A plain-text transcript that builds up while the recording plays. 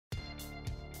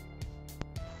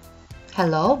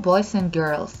Hello, boys and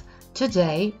girls.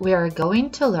 Today we are going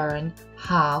to learn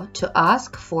how to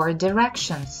ask for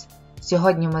directions.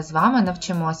 Сьогодні ми з вами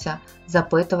навчимося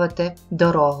запитувати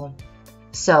дорогу.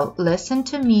 So, listen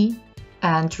to me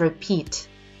and repeat.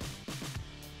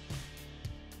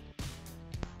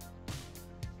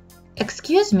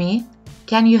 Excuse me,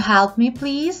 can you help me,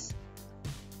 please?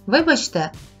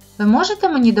 Вибачте, ви можете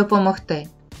мені допомогти?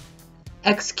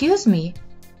 Excuse me,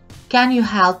 can you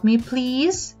help me,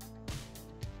 please?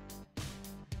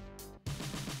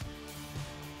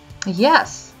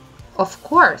 Yes, of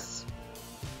course.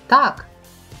 Так,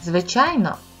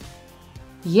 звичайно.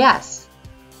 Yes,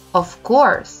 of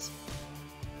course.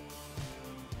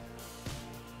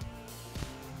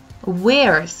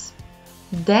 Where's?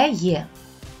 Де є?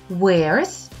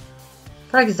 Where's?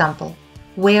 For example,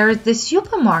 where's the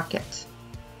supermarket?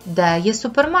 Де є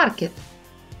супермаркет?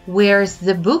 Where's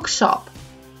the bookshop?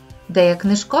 Де є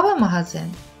книжковий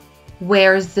магазин?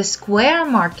 Where's the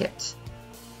square market?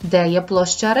 Де є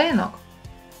площа ринок?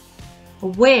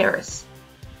 Where's?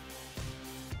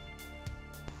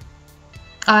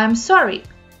 I'm sorry,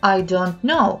 I don't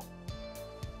know.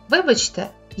 Вибачте,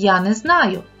 я не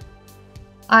знаю.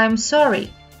 I'm sorry,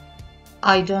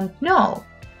 I don't know.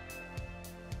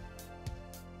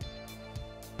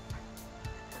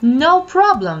 No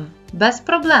problem, без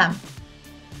проблем.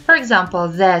 For example,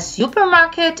 the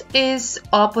supermarket is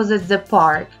opposite the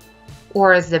park,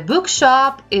 or the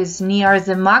bookshop is near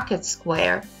the market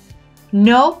square.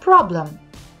 No problem.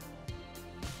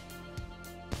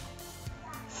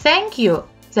 Thank you,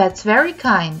 that's very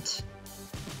kind.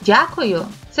 Дякую,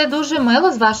 це дуже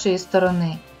мило з вашої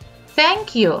сторони.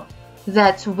 Thank you,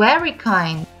 that's very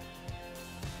kind.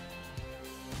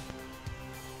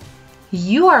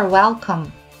 You are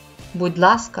welcome. Будь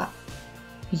ласка.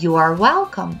 You are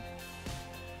welcome.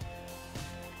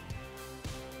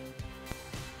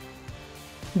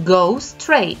 Go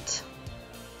straight.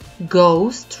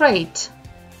 Go straight.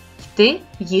 Йти,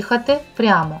 їхати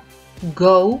прямо.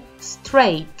 Go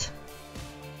straight.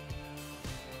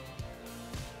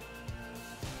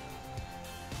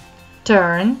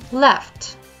 Turn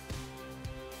left.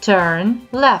 Turn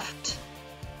left.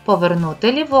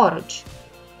 Повернути ліворуч.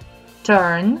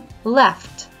 Turn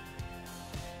left.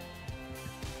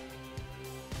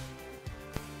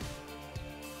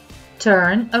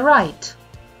 Turn right.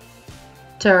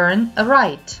 Turn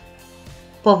right.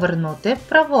 Повернути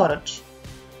праворуч.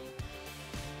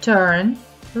 Turn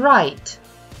right.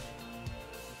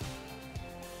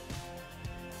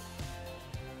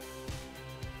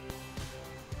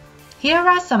 Here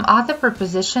are some other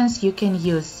prepositions you can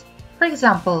use. For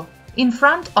example, in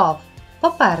front of –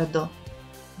 попереду,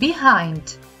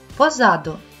 behind –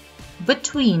 позаду,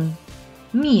 between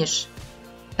 – між,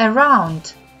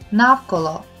 around –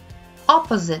 навколо,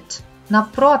 opposite –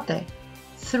 навпроти,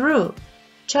 through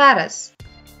 – через,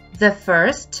 the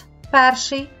first –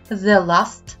 перший, the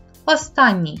last –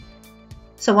 останній.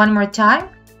 So one more time.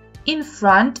 In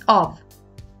front of,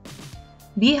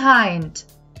 behind,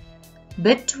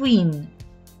 between,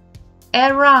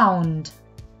 around,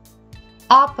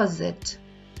 opposite,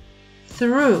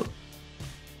 through,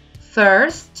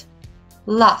 first,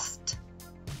 last.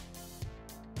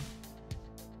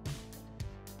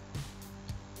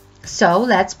 So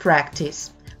let's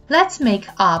practice. Let's make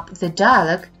up the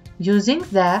dialogue using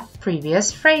the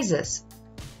previous phrases.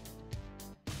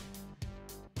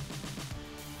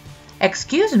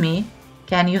 Excuse me,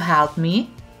 can you help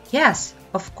me? Yes,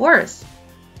 of course.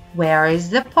 Where is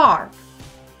the park?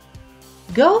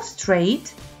 Go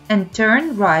straight and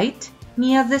turn right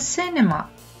near the cinema.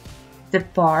 The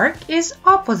park is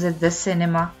opposite the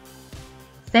cinema.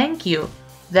 Thank you,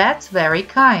 that's very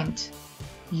kind.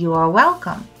 You are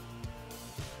welcome.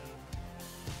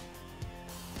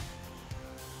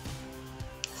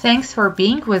 Thanks for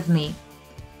being with me.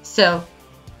 So,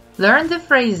 learn the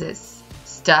phrases,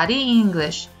 study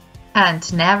English, and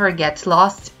never get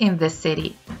lost in the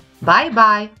city.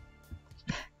 Bye-bye!